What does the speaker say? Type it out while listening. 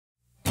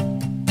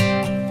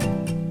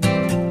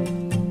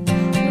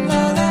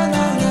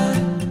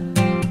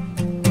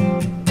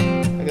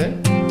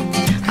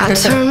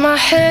Turn my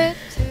head.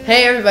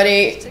 Hey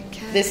everybody,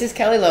 this is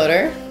Kellie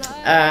Loder,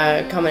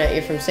 coming at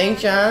you from St.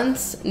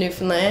 John's,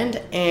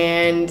 Newfoundland,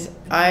 and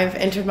I've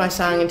entered my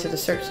song into the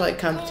Searchlight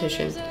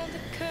competition.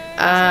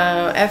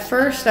 At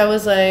first I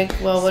was like,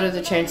 well, what are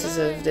the chances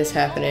of this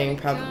happening?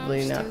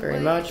 Probably not very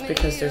much,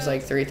 because there's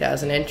like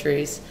 3,000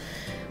 entries.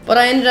 But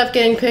I ended up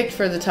getting picked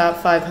for the top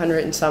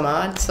 500 and some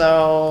odd,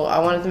 so I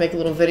wanted to make a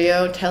little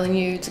video telling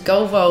you to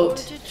go vote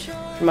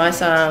for my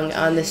song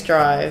on this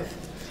drive,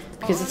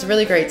 because it's a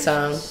really great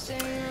song.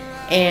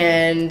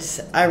 And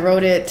I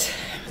wrote it,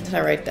 when did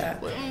I write that?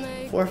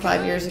 4 or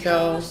 5 years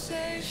ago.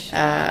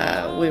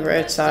 We were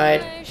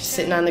outside,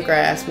 sitting on the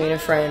grass, me and a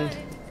friend,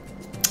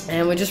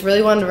 and we just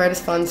really wanted to write a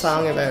fun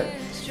song about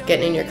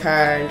getting in your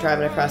car and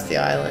driving across the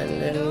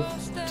island and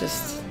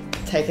just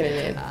taking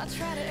it in.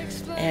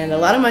 And a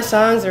lot of my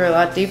songs are a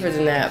lot deeper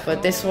than that,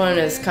 but this one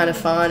is kind of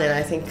fun and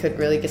I think could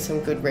really get some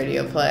good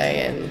radio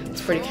play, and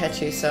it's pretty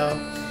catchy. So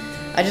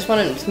I just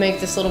wanted to make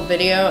this little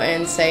video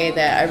and say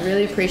that I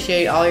really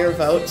appreciate all your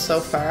votes so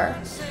far,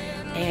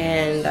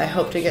 and I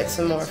hope to get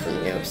some more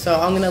from you. So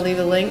I'm going to leave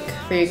a link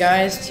for you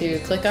guys to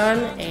click on,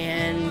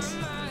 and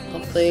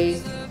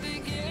hopefully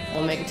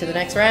we'll make it to the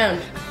next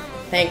round.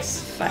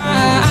 Thanks. Bye.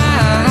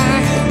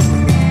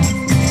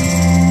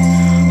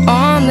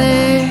 On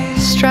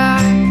this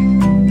drive,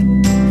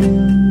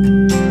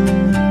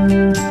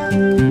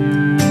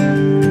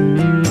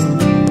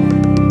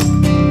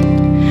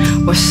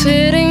 we're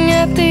sitting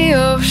at the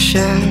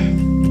ocean.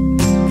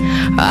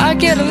 I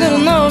get a little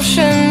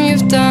notion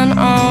you've done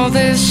all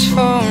this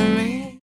for me.